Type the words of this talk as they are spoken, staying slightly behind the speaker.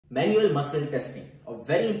Manual muscle testing, a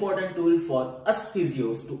very important tool for us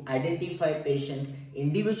physios to identify patients'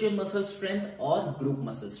 individual muscle strength or group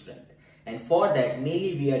muscle strength. And for that,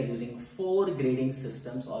 mainly we are using 4 grading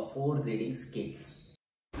systems or 4 grading scales.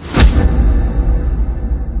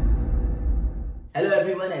 Hello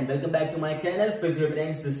everyone and welcome back to my channel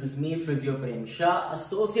Physiotrendz. This is me, Physiotherapist,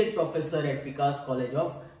 Associate Professor at Vikas College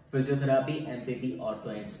of Physiotherapy, MPT, Ortho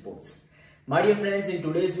and Sports. My dear friends, in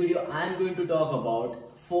today's video, I am going to talk about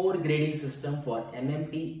 4 grading system for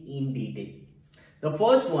MMT in detail. The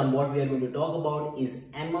first one, what we are going to talk about is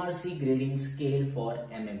MRC Grading Scale for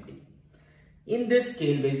MMT. In this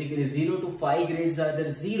scale, basically 0 to 5 grades are there.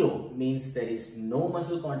 0 means there is no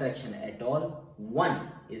muscle contraction at all.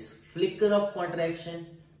 1 is flicker of contraction.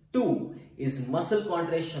 2 is muscle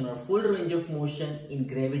contraction or full range of motion in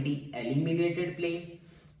gravity eliminated plane.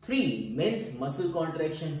 3 means muscle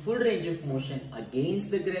contraction, full range of motion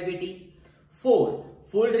against the gravity. 4,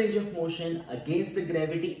 full range of motion against the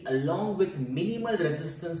gravity along with minimal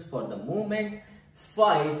resistance for the movement.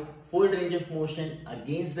 5, full range of motion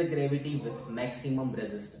against the gravity with maximum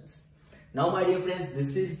resistance. Now my dear friends,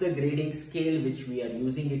 this is the grading scale which we are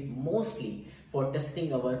using it mostly for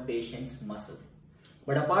testing our patient's muscle.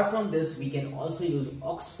 But apart from this, we can also use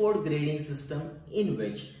Oxford grading system, in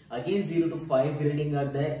which again 0 to 5 grading are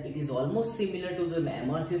there. It is almost similar to the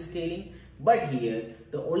MRC scaling, but here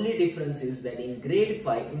the only difference is that in grade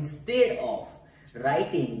 5, instead of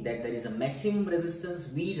writing that there is a maximum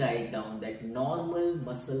resistance, we write down that normal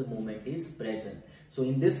muscle movement is present. So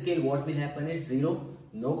in this scale, what will happen is 0,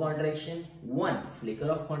 no contraction. 1, flicker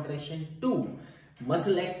of contraction. 2,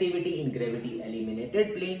 muscle activity in gravity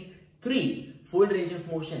eliminated plane. 3, full range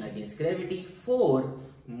of motion against gravity. 4,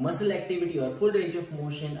 muscle activity or full range of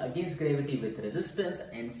motion against gravity with resistance.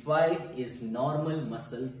 And 5 is normal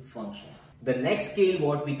muscle function. The next scale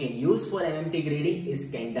what we can use for MMT grading is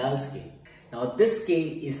Kendall scale. Now this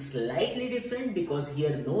scale is slightly different because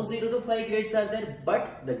here no 0 to 5 grades are there,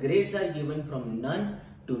 but the grades are given from none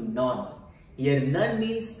to normal. Here none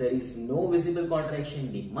means there is no visible contraction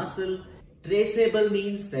in the muscle. Traceable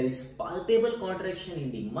means there is palpable contraction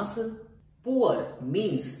in the muscle. Poor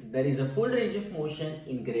means there is a full range of motion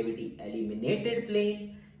in gravity eliminated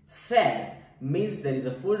plane. Fair means there is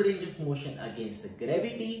a full range of motion against the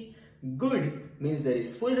gravity. Good means there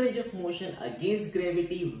is full range of motion against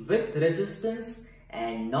gravity with resistance.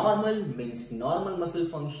 And normal means normal muscle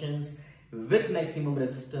functions with maximum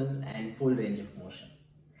resistance and full range of motion.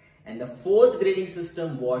 And the fourth grading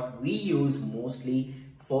system what we use mostly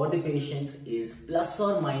for the patients is plus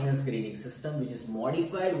or minus grading system, which is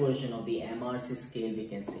modified version of the MRC scale we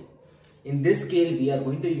can say. In this scale, we are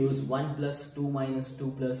going to use 1 plus, 2 minus,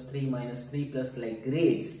 2 plus, 3 minus, 3 plus like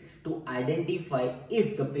grades to identify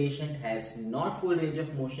if the patient has not full range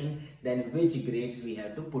of motion, then which grades we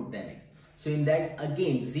have to put them in. So in that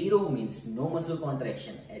again 0 means no muscle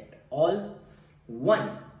contraction at all.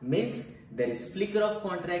 1 means there is flicker of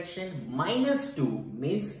contraction. Minus 2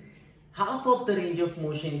 means half of the range of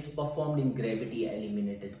motion is performed in gravity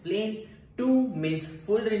eliminated plane. 2 means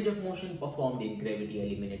full range of motion performed in gravity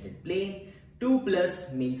eliminated plane. 2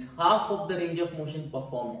 plus means half of the range of motion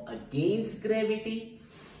performed against gravity.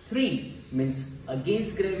 3 means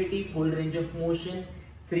against gravity full range of motion.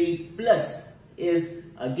 3 plus is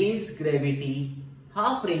against gravity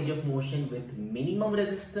half range of motion with minimum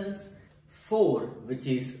resistance. 4 which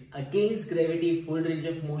is against gravity full range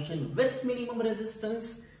of motion with minimum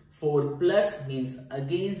resistance. 4 plus means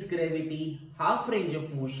against gravity half range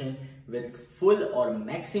of motion with full or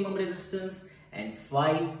maximum resistance, and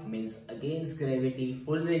 5 means against gravity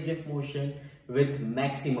full range of motion with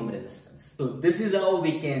maximum resistance. So this is how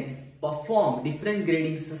we can perform different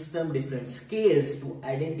grading system, different scales to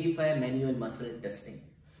identify manual muscle testing.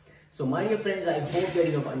 So my dear friends, I hope that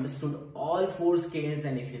you have understood all 4 scales,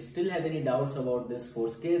 and if you still have any doubts about these 4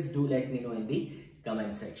 scales, do let me know in the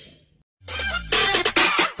comment section.